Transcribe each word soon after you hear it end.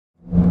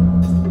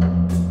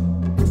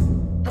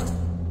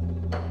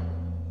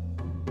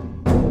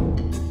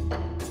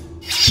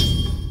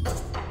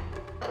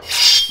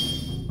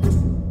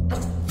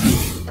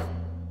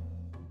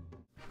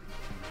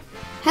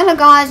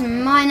guys,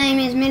 my name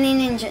is Millie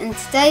Ninja and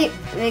today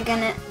we're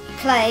gonna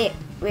play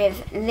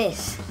with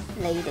this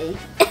lady.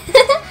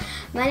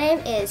 My name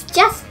is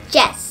Jess,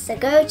 so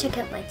go check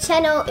out my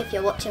channel if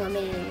you're watching on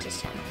Millie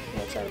Ninja's channel.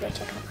 Make sure to go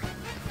check out mine.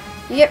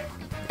 Yep.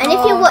 And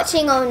if you're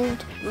watching on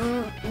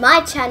my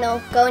channel,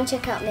 go and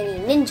check out Millie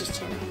Ninja's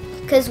channel.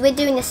 Because we're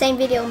doing the same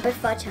video on both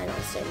of our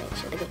channels, so make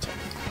sure to go check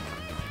it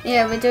out.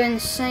 Yeah, we're doing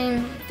the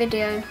same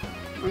video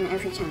on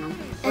every channel.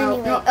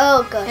 Anyway, well,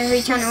 oh gosh.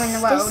 every channel in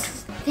the world.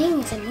 This thing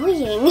is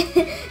annoying.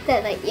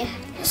 That like, yeah.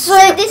 So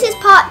this is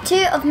part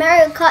 2 of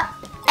Mario Kart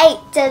 8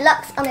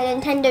 Deluxe on the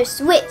Nintendo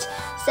Switch.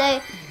 So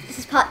this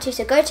is part 2,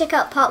 so go check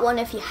out part 1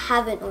 if you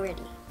haven't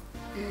already.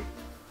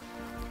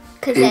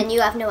 Because then you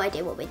have no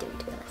idea what we're doing,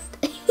 to be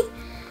honest.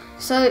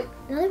 So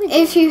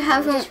if you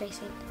haven't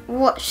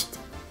watched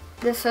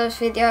the first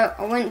video,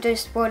 I won't do a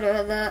spoiler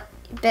alert.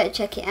 You better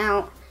check it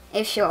out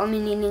if you're a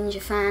Millie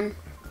Ninja fan.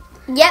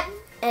 Yep.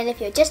 And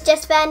if you're just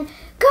Jess fan,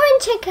 go and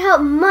check out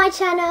my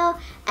channel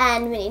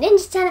and Millie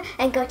Ninja's channel,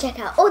 and go check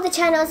out all the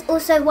channels.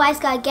 Also Wise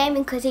Guy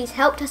Gaming, because he's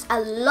helped us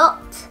a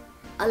lot.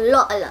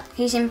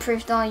 He's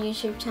improved our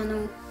YouTube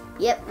channel.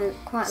 Yep,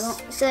 quite a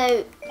lot.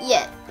 So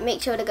yeah,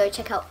 make sure to go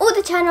check out all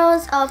the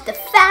channels of the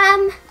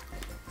fam.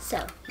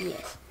 So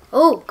yes.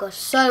 Oh gosh,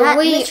 so that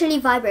we literally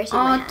vibrated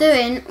my hands.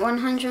 Doing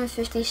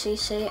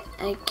 150cc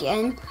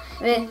again.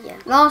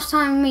 Last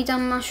time we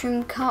done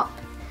Mushroom Cup.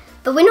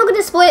 But we're not going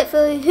to spoil it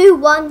for who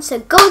won, so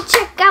go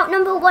check out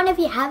number 1 if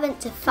you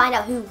haven't to find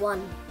out who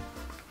won.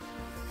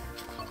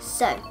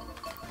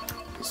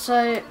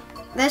 So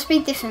let's be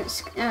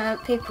different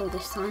people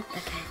this time.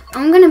 Okay.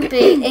 I'm going to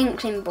be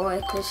Inkling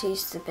Boy because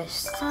he's the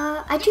best.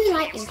 I do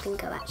like Inkling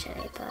Go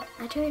actually, but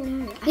I don't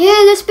know.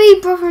 Yeah, let's be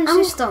brother and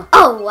sister.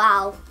 Oh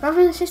wow. Brother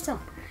and sister.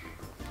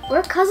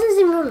 We're cousins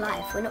in real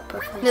life, we're not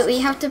brother and sister. Look, we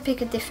have to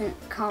pick a different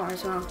car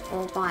as well,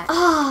 or bike.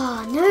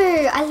 Oh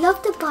no, I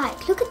love the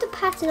bike. Look at the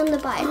pattern on the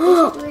bike.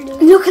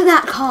 Look at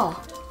that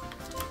car.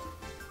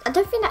 I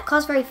don't think that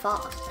car's very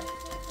fast.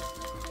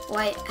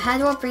 Wait, how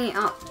do I bring it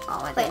up?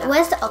 Oh, I don't know.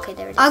 Where's the... Okay,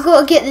 there it is. I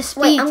gotta get the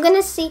speed. Wait, I'm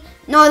gonna see...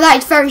 No, that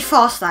is very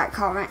fast, that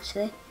car,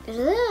 actually. Is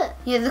it?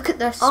 Yeah, look at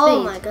the speed.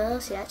 Oh my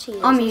gosh, it actually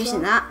is. I'm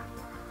using that.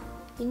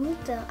 You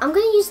need the... I'm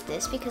gonna use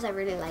this because I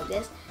really like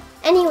this.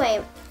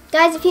 Anyway,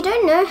 guys, if you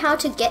don't know how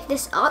to get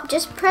this up,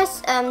 just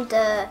press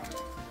the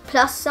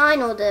plus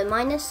sign or the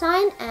minus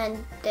sign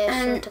and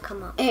they're sure to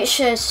come up. It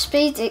shows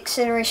speed,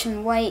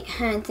 acceleration, weight,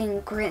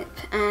 handling, grip,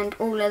 and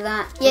all of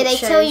that. Yeah, they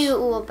tell you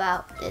all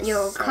about this.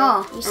 Your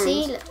car. You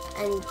see,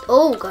 and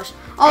oh gosh.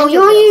 Oh,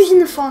 you're using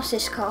the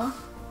fastest car.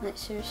 Like,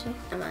 seriously?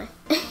 Am I?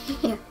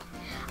 Yeah.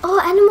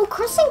 Oh, Animal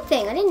Crossing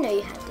thing. I didn't know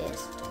you had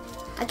this.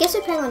 I guess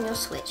we're playing on your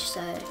Switch,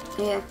 so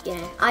yeah. You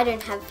know, I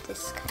don't have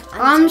this.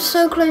 I'm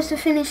so close to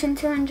finishing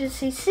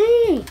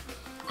 200cc.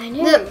 I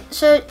know. Look,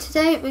 so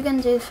today we're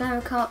gonna do the flower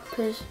cup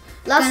because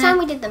last time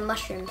we did the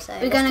mushroom, so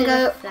we're gonna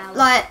go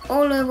like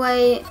all the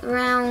way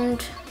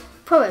around,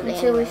 probably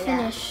until we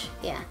finish.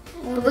 Yeah,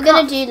 but we're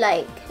gonna do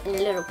like in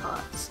little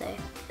parts. So,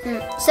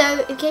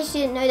 so in case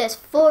you didn't know, there's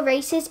 4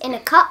 races in a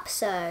cup.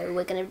 So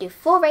we're gonna do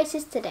 4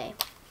 races today,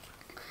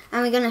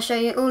 and we're gonna show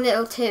you all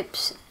little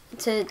tips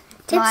to.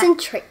 Tips and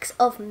tricks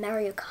of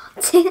Mario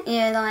Kart.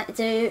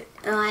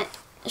 Yeah,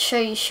 show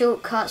you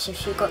shortcuts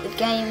if you've got the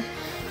game.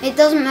 It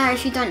doesn't matter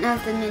if you don't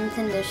have the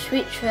Nintendo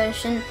Switch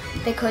version,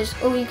 because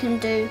all you can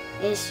do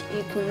is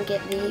you can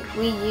get the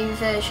Wii U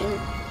version,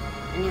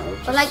 and it will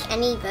just... Or like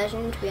any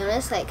version, to be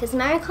honest, like because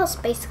Mario Kart's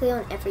basically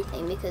on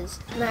everything because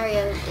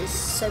Mario is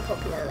so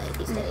popular like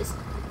these days.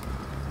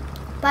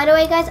 By the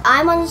way, guys,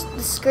 I'm on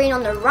the screen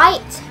on the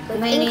right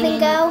with Inkling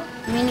Girl.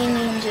 Millie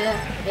Ninja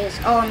is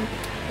on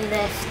the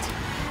left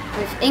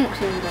with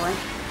Inkling Boy.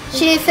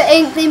 Cheer for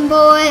Inkling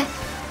Boy!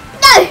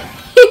 No!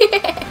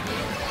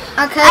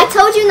 Okay. I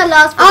told you in the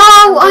last video.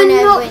 Oh, I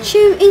knocked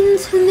you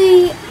into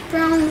the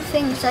brown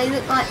things. They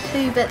look like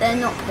poo, but they're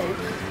not poo.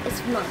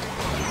 It's mud.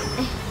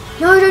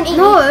 No, don't eat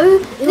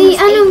me. The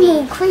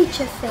animal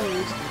creature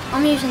things.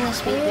 I'm using the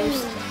speed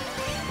boost.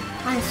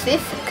 I'm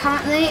 5th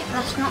currently.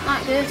 That's not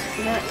that good.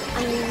 Look.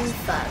 I'm in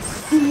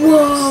 1st.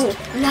 Whoa!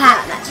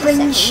 That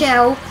green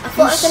shell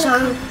was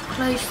so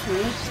close to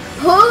me.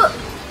 Huh?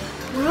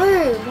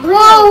 No.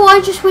 Whoa!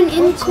 I just went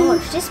into...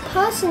 Gosh, this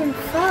person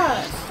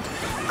first.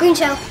 Green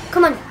shell,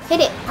 come on,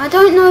 hit it. I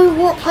don't know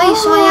what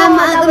place I am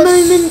at the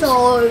moment.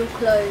 So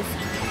close.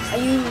 Are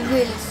you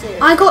really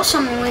serious? I got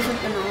someone with a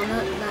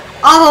banana.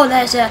 Oh,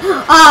 there's a...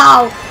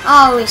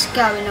 Oh, it's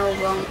going all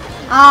wrong.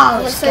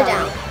 Oh, let's go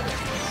down.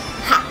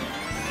 Ha!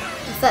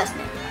 First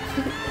now.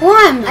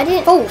 Why? I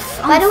didn't.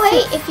 4th. By the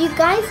way, if you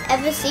guys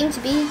ever seem to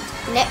be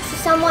next to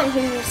someone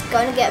who's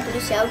going to get a blue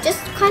shell, just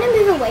kind of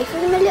move away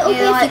from them a little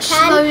bit like if you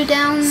can. Slow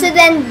down. So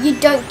then you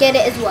don't get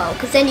it as well,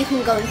 because then you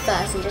can go in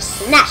first and just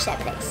snatch that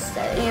place.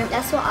 So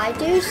that's what I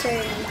do, so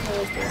you can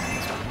always do that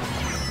as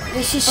well.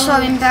 This is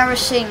so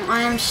embarrassing.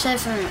 I am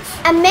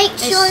 7th. And make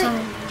sure...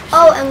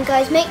 Oh, and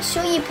guys, make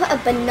sure you put a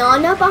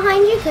banana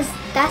behind you because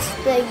that's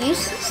the use.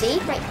 See,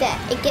 right there,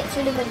 it gets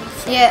rid of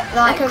any. Yeah,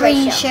 like a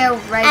green red shell,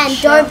 red and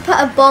shell. don't put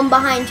a bomb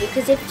behind you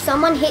because if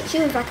someone hits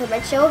you with like a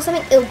red shell or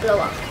something, it'll blow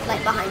up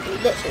like behind you,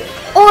 literally.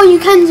 Or you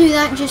can do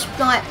that, just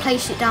like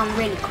place it down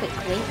really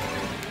quickly.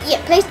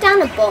 Yeah, place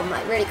down a bomb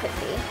like really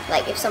quickly,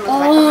 like if someone's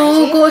right Oh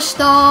behind you. gosh,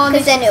 darn.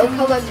 Because then it'll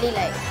probably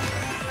like.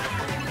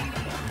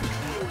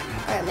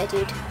 Alright, my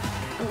dude,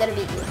 I'm gonna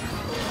beat you.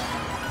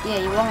 Yeah,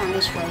 you are on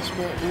this race,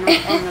 but you're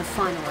not on the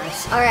final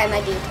race. Alright,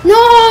 my dude.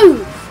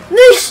 No!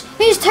 This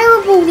is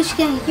terrible, this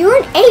game. You're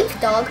an ape,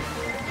 dog.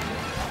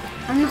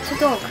 I'm not a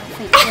dog,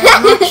 thank you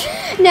very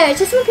much. No, it's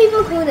just what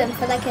people call them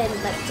for like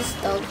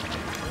just dog.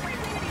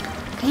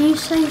 Can you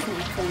save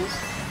me, please?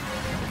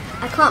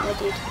 I can't, my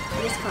dude.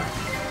 I just can't.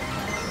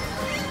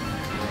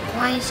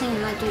 Why are you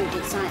saying my dude?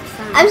 It's like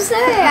family. I'm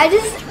sorry,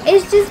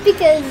 it's just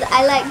because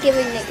I like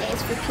giving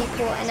nicknames for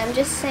people and I'm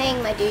just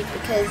saying my dude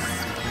because,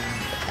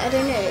 I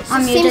don't know, it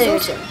just seems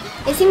awesome.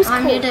 It seems cool.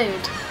 I'm your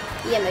dude.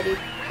 Yeah, my dude.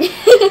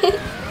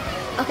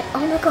 Okay,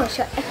 oh my gosh,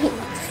 you're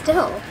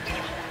still.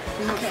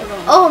 Not Okay. for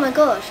long. Oh my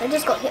gosh, I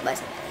just got hit by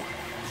something.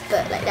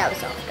 But like, that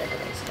was after the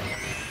race.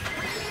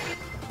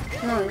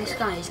 No, this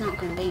guy is not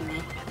going to beat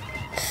me.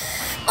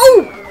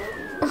 Oh!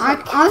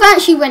 I've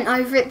actually went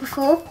over it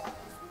before.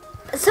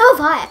 So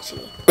have I,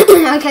 actually.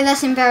 Okay,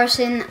 that's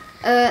embarrassing.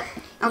 I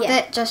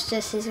bet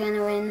Justice is going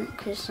to win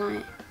because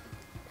like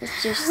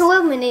it's just.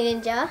 Well, Mini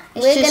Ninja,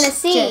 It's we're just gonna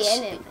see, Jess.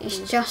 innit? It's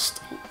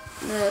just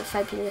the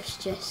fabulous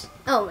Jess.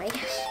 Oh my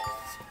gosh.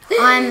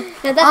 No,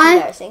 that's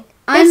embarrassing.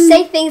 Let's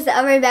say things that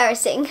are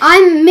embarrassing.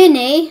 I'm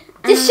mini.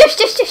 Just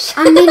shush.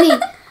 I'm mini.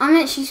 I'm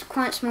actually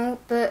quite small,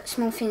 but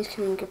small things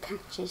come in good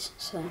packages.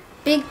 So.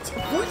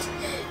 What?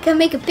 Can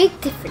make a big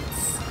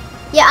difference.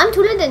 Yeah, I'm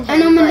taller than him.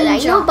 And I'm a but,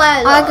 like, ninja. not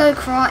by a I lot. go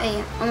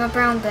karate. I'm a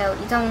brown belt.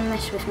 You don't want to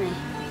mess with me.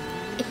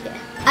 Yeah.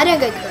 I don't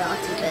go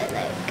karate, but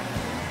like.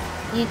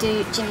 You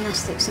do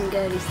gymnastics and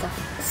girly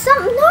stuff.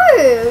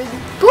 No,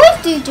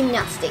 boys do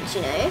gymnastics,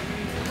 you know,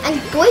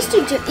 and boys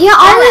do Yeah,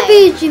 I ballet. would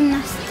be a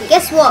gymnastic.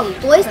 Guess what?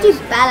 team Boys do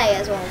person. ballet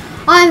as well.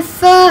 I'm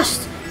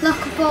first,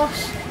 like a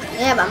boss.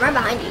 Yeah, but I'm right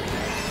behind you.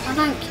 I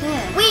don't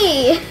care.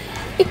 Wee!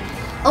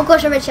 Oh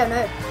gosh, I read show.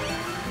 No.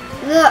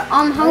 Look,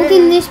 I'm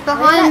holding this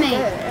behind me.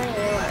 Where did that go? I don't even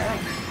know where it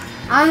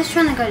went. I was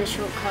trying to go the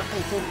shortcut, but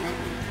it didn't let me.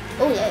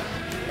 Oh yeah,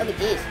 look at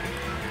this.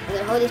 I'm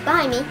gonna hold this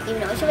behind me, even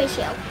though it's a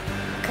ratio.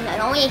 Because I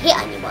don't want to hit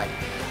anyone.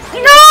 No,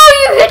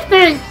 you hit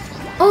me!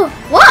 Oh,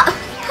 what?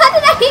 How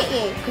did I hit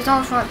you? Because I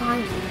was right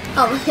behind you.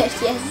 Oh my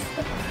gosh, yes.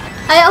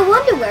 I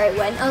wondered where it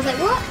went. I was like,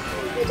 what?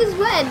 It just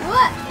went.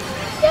 What?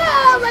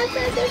 Yeah, my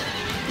present.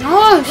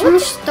 No,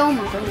 someone stole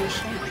my golden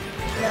shell.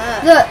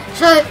 No. Look,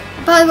 so,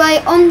 by the way,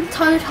 on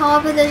Toad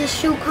Harbour, there's a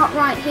shortcut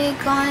right here,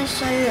 guys,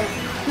 so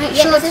make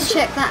sure to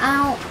check that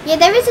out. Yeah,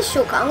 there is a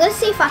shortcut. I'm going to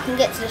see if I can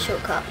get to the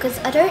shortcut, because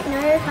I don't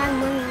know if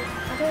I'm winning.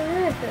 I don't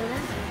know if I'm there.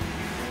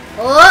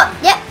 Oh,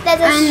 yep,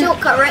 there's a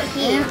shortcut right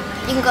here.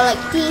 Yeah. You can go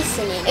like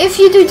decently. If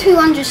you do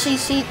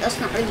 200cc, that's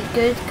not really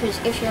good, because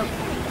if you're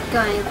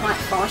going quite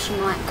fast, you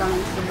might go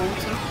into the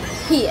water.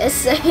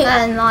 Yes.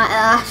 And like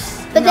us.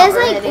 But there's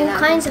like all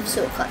kinds of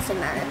shortcuts in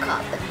Mario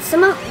Kart, but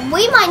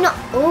we might not.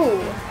 Oh,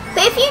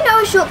 but if you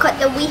know a shortcut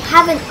that we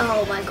haven't,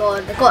 oh my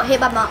god, I got hit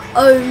by my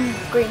own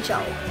green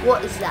shell.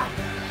 What is that?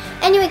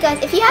 Anyway,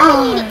 guys, if you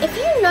have if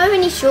you know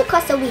any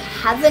shortcuts that we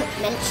haven't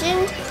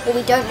mentioned or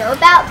we don't know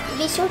about,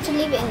 be sure to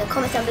leave it in the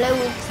comments down below.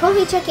 We'll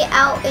probably check it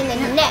out in the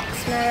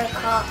next Mario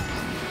Kart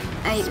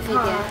 8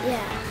 video.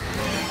 Yeah.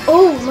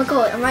 Oh my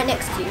god, I'm right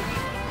next to you.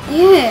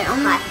 Yeah,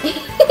 Hi.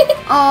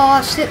 Oh,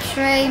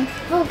 slipstream.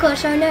 Oh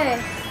gosh, oh no.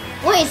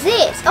 What is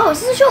this? Oh,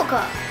 is this a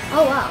shortcut?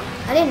 Oh wow,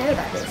 I didn't know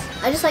about this.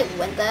 I just like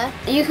went there.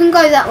 You can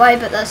go that way,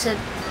 but that's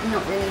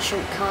not really a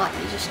shortcut.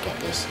 You just get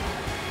this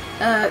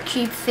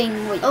cube thing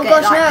where you Oh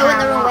get gosh, like no, I went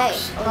the wrong way.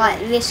 power-ups, like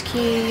this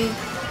cube.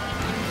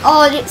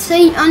 Oh,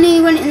 see, I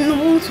nearly went in the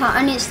water,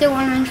 and it's still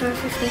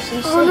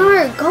 150cc. Oh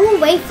no, go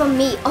away from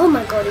me. Oh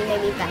my god, he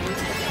made me bang into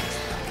the face.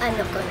 I'm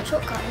not going to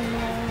shortcut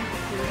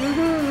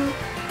anymore.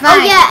 Oh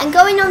yeah, and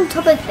going on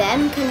top of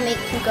them can make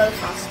you go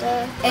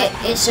faster.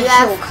 It's a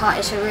shortcut.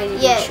 It's a really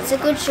good shortcut. It's a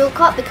good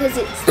shortcut because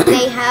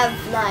they have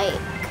like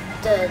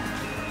the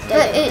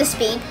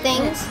speed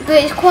things.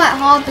 But it's quite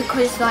hard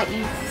because like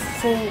you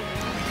fall.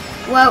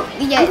 Well,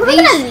 yeah, I'm probably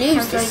gonna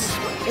lose this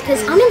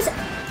because I'm in.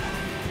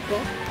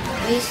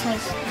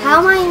 How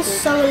am I in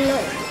so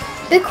low?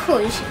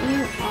 Because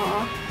you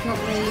are not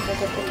really good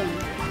at the game.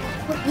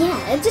 Well,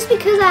 yeah, just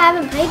because I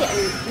haven't played it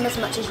as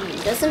much as you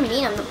doesn't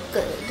mean I'm not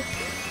good.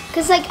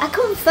 Because like I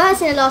come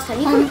first in the last time,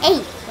 you come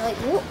 8th. Like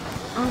what?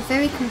 I'm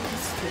very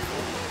competitive.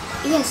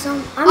 Yeah,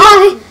 so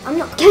I'm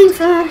not came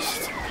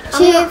first.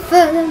 Cheer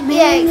for the mini.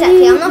 Yeah,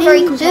 exactly. I'm not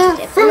very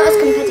competitive. I'm not as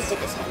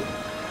competitive as him.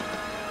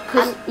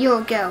 Because you're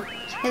a girl.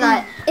 You're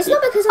like, it's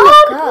not because I'm a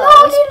girl.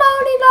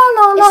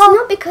 It's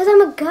not because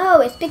I'm a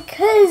girl. It's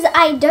because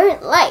I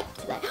don't like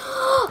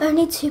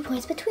only 2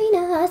 points between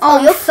us.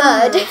 Oh, you're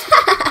third.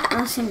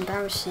 That's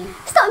embarrassing.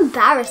 It's not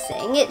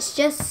embarrassing. It's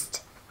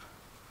just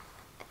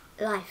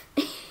life.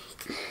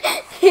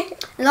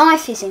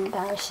 Life is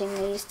embarrassing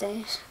these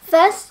days.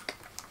 First,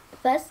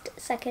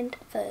 second,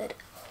 third.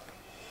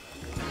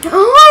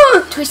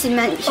 Twisted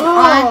Mansion. Oh.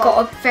 I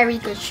got a very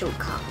good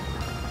shortcut.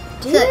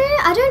 Do you?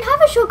 I don't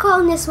have a shortcut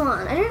on this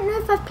one. I don't know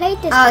if I've played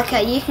this.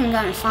 Okay, you can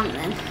go in front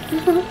then.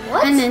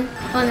 What? And then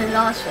on the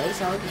last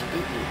race, I'll just beat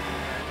you.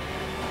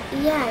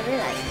 Yeah, I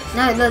realised.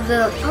 No,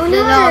 the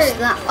no. last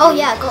that. Oh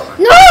yeah, I got.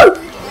 No!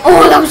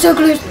 Oh, that was so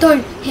close.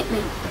 Don't hit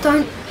me.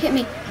 Don't hit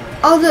me.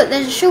 Oh look,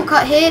 there's a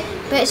shortcut here,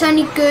 but it's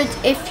only good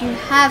if you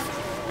have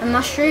a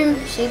mushroom.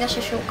 See, that's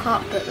a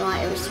shortcut, but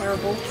like it was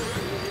terrible.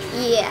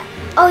 Yeah.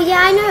 Oh yeah,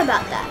 I know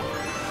about that.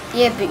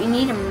 Yeah, but you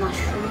need a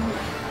mushroom.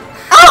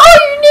 Oh,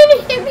 you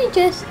nearly hit me,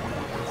 Jess.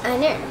 I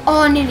know.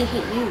 Oh, I nearly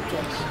hit you,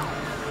 Jess.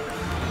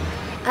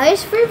 I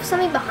just threw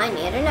something behind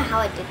me. I don't know how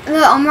I did that.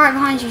 Look, I'm right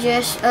behind you,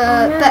 Jess.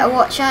 No. Better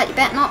watch out. You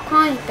better not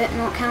cry. You better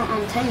not count.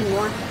 I'm telling you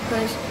why.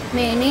 Because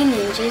me and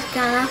Ninja's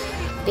gonna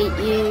beat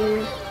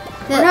you.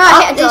 Look, No, I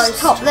up hit a this dose.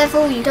 top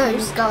level, you can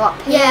Dose. go up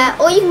here. Yeah,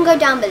 or you can go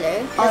down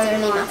below. Doesn't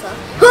really right. matter.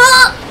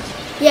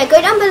 Yeah, go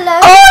down below.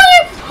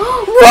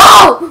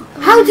 Whoa!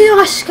 How did I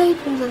escape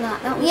all of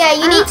that? That was Yeah,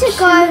 you need to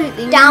go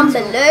absolutely down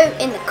mental. below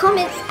in the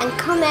comments and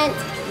comment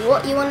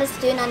what you want us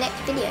to do in our next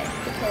video,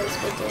 because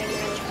we're doing a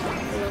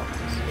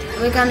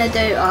We're gonna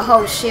do a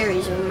whole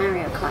series of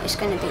Mario Kart. It's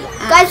gonna be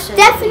Guys,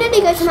 absolutely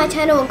definitely go to my awesome.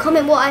 channel and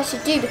comment what I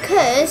should do,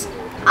 because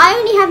I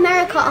only have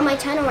Mario Kart on my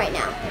channel right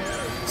now.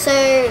 So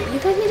you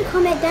guys need to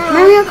comment down.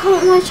 Mario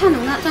Kart on my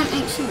channel. That don't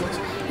make sense.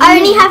 I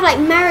only have like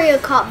Mario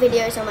Kart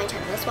videos on my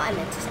channel. That's what I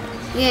meant to say.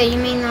 Yeah, you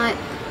mean like,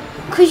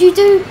 cause you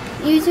do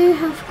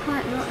have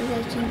quite a lot of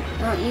Legend.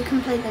 Like, you can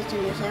play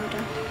Legend of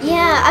Zelda.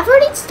 Yeah, I've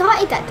already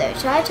started that though.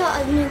 Should I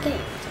start a new game?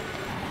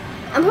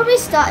 I'm probably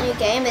start a new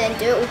game and then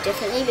do it all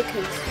differently,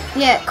 because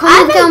Yeah,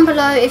 comment down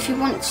below if you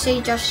want to see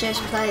Jess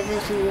play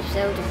Legend of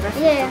Zelda Breath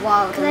of the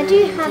Wild 'cause I on do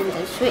the have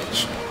Nintendo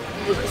Switch.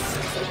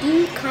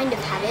 you kind of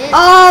have it.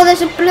 Oh,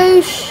 there's a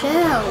blue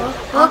shell.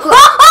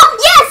 Oh,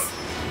 yes!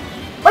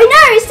 Oh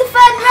no, it's the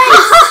third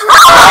race.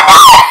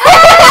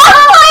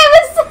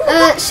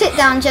 Sit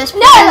down, Jess.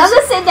 No, I'm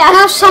gonna sit down.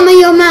 Have some of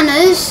your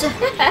manners.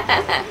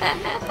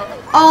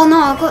 Oh no,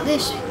 I've got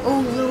this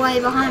all the way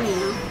behind me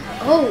now.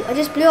 Oh, I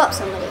just blew up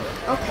somebody.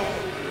 Okay.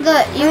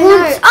 Look, you Oh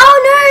want? no!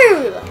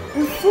 Oh no!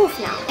 I'm fourth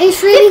now.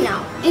 It's really, Fifth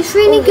now. it's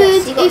really Oh,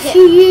 yes, good you got if hit.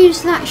 you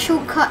use that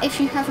shortcut. If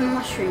you have a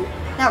mushroom,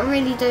 that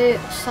really do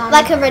some.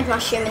 Like a red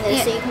mushroom, and then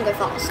Yeah. so you can go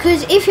fast.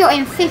 Because if you're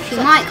in fifth, you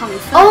might come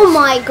first. Oh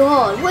my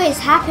god, what is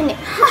happening?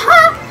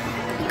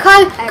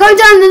 Go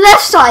down the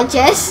left side,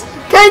 Jess.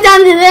 Go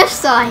down the left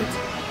side,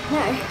 No.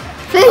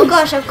 please. Oh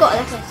gosh, I've got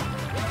that.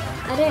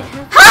 I don't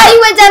have. Hi, you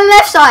went down the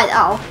left side.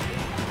 Oh,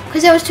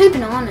 because there was two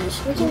bananas.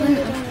 What do you mean?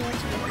 I don't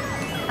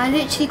I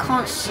literally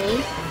can't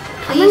see.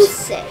 I'm Please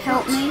sick.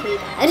 help That's me. pretty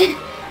bad. I mean,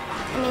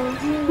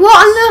 What? I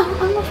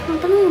lost my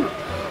banana.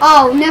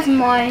 Oh, never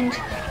mind.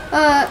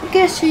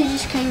 Guess who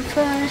just came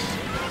first?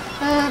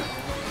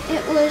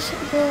 It was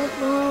the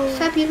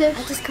fabulous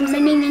I just come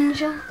mini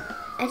ninja.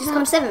 I just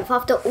come seventh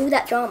after all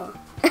that drama.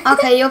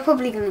 Okay, you're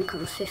probably gonna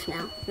come fifth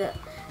now. Look.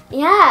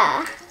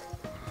 Yeah.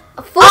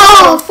 Oh,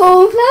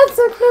 fourth. That's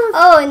so close.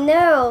 Oh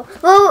no.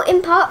 Well,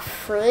 in part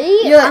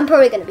 3, You're- I'm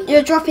probably gonna beat you.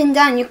 You're dropping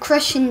down. You're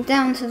crashing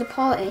down to the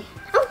party.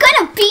 I'm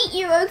gonna beat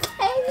you, okay?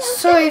 I'm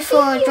Sorry gonna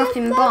for beat you,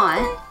 dropping okay?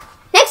 by.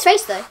 Next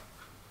race though.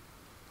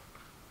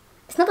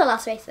 It's not the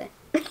last race though.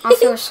 I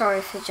feel sorry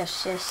for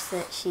Jess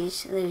that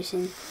she's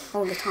losing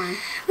all the time.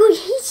 Well,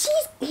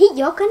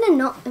 you're gonna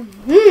not. I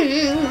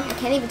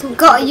can't even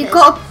talk. You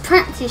got to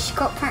practice. You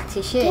got to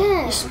practice. Yeah.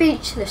 Yeah. You're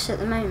speechless at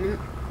the moment.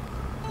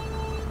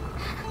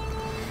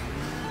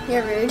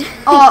 You're rude.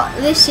 Oh,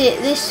 this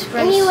race.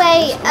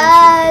 Anyway, is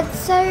awesome.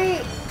 so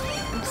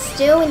I'm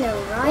still in the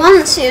right.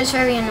 Once it was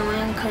very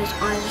annoying because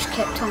I just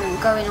kept on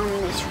going on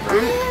this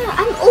rant. Yeah,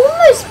 I'm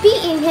almost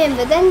beating him,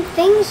 but then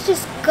things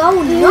just go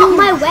not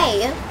my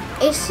way.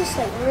 It's just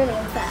like really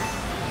unfair.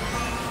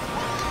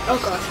 Oh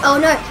gosh. Oh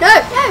no, no,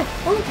 no.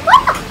 Oh,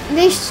 ah!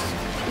 This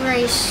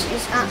race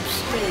is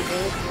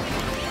absolutely.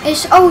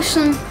 It's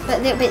awesome, but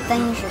a little bit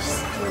dangerous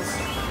because I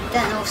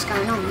don't know what's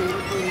going on in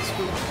this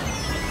one.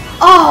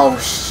 Oh,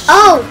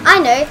 Oh, I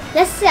know.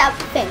 Let's set up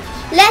the thing.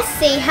 Let's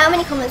see how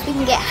many comments we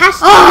can get.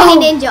 Hashtag Oh!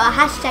 Mini Ninja or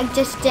hashtag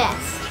Just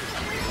Jess.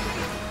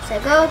 So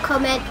go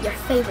comment your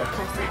favourite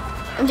person.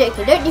 I'm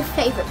joking, don't do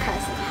favourite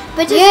person.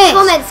 But just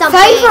comment something.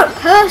 Favorite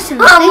person.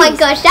 Oh my please.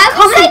 gosh, that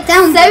Comment comment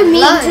down so below.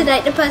 mean to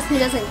like the person who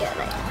doesn't get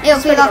like. It'll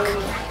it's be really like gonna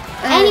be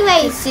mean.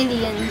 Anyways,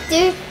 gazillion.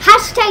 do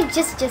hashtag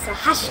just a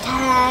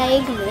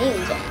hashtag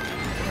Mini Ninja.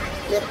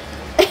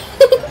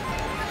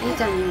 You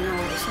don't even know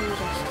what it's in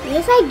just.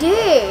 Yes, I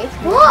do.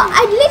 What?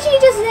 I literally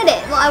just said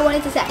it. What I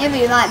wanted to say. It'll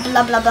be like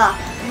blah blah blah.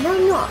 No,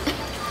 I'm not.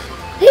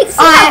 It's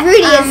so I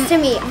rude he am is to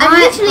me. I'm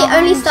right literally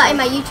only behind starting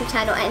my YouTube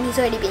channel and he's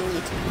already being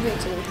rude to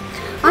me.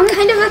 I'm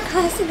Kind of a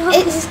person.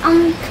 It's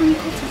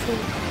uncompetitive.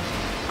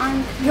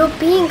 You're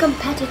being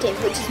competitive,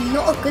 which is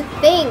not a good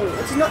thing.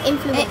 Which is not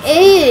influence.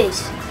 It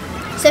is.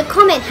 So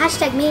comment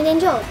hashtag me and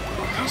Angel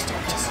or hashtag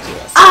just do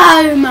this.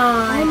 Oh Oh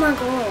my. my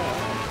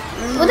god.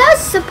 Well, that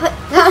was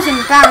That was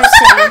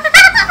embarrassing.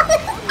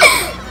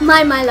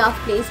 Mind my laugh,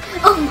 please.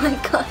 Oh my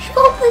gosh,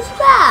 what was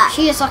that?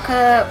 She is like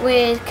a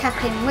weird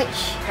cackling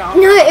witch.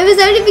 No, it was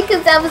only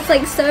because that was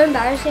like so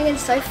embarrassing and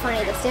so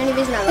funny. That's the only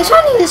reason I laughed. It's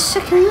only the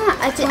second lap.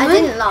 I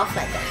didn't laugh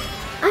like that.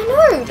 I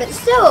know, but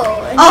still.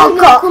 Oh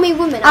God! Call me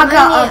woman. I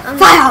got a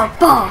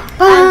fireball.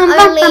 I'm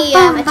only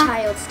a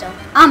child still.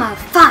 I'm a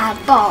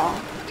fireball.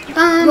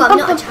 Well, I'm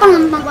not a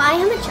child. Why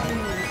am I a child?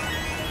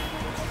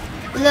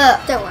 Look,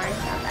 Don't worry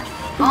about that.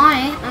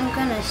 I am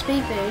gonna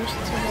speed boost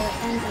to the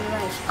end of the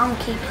race. I'm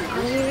keeping Are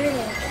this. you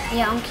really?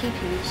 Yeah, I'm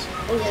keeping this.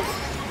 Oh, yes.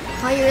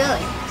 Are you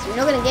really? So you're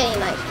not gonna get any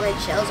like red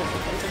shells or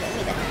anything to get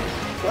me there.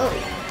 Whoa.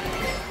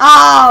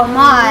 Oh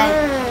my!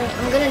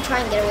 I'm gonna try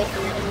and get away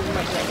from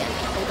that again.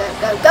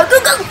 Go.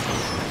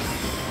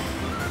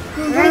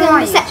 Where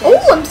are you, Jess? Oh,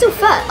 I'm still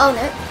first. Oh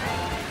no.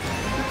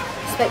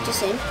 Spoke too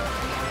soon.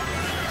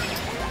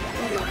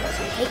 Oh my gosh,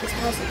 I hate this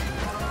person.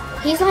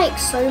 He's like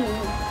so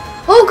mean.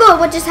 Oh god,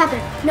 what just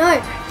happened? No.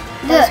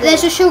 Look,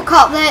 there's a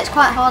shortcut there. It's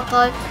quite hard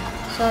though,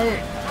 so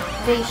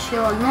be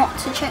sure not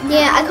to check.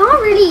 Yeah, I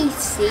can't really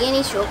see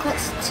any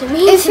shortcuts to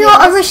me. If you're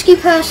a risky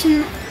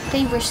person,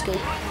 be risky.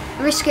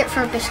 Risk it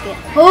for a biscuit.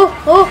 Oh,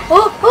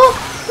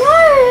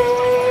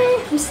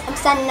 no! I'm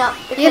standing up.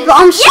 Yeah, but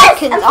I'm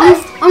second. I'm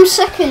first. I'm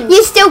second.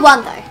 You still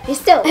won though. You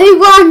still won. Who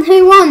won?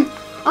 Who won?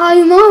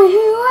 Oh my!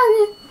 Who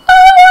won?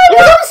 It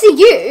was obviously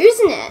you,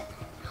 isn't it?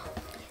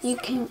 You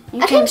came.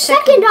 I came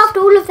second after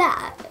all of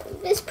that.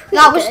 It's pretty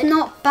That was good.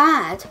 not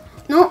bad.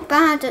 Not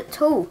bad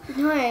at all.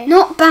 No.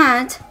 Not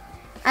bad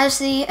as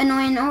the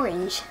annoying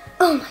orange.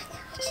 Oh my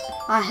gosh.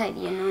 I hate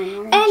the annoying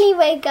orange.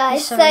 Anyway, guys,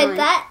 It's so so annoying.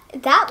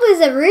 that was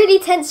a really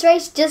tense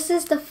race, just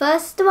as the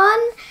first one.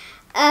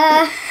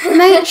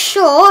 Make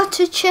sure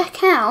to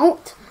check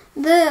out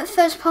the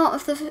first part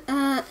of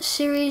the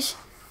series.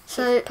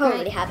 So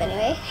Probably have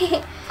anyway.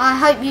 I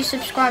hope you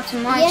subscribe to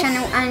my Yes.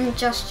 channel and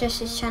Just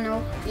Jess's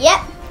channel. Yep.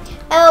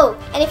 Oh,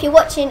 and if you're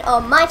watching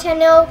on my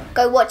channel,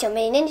 go watch on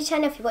Mini Ninja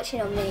channel. If you're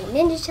watching on Mini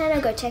Ninja channel,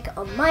 go check it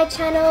on my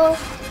channel.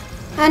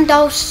 And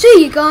I'll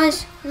see you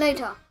guys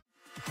later.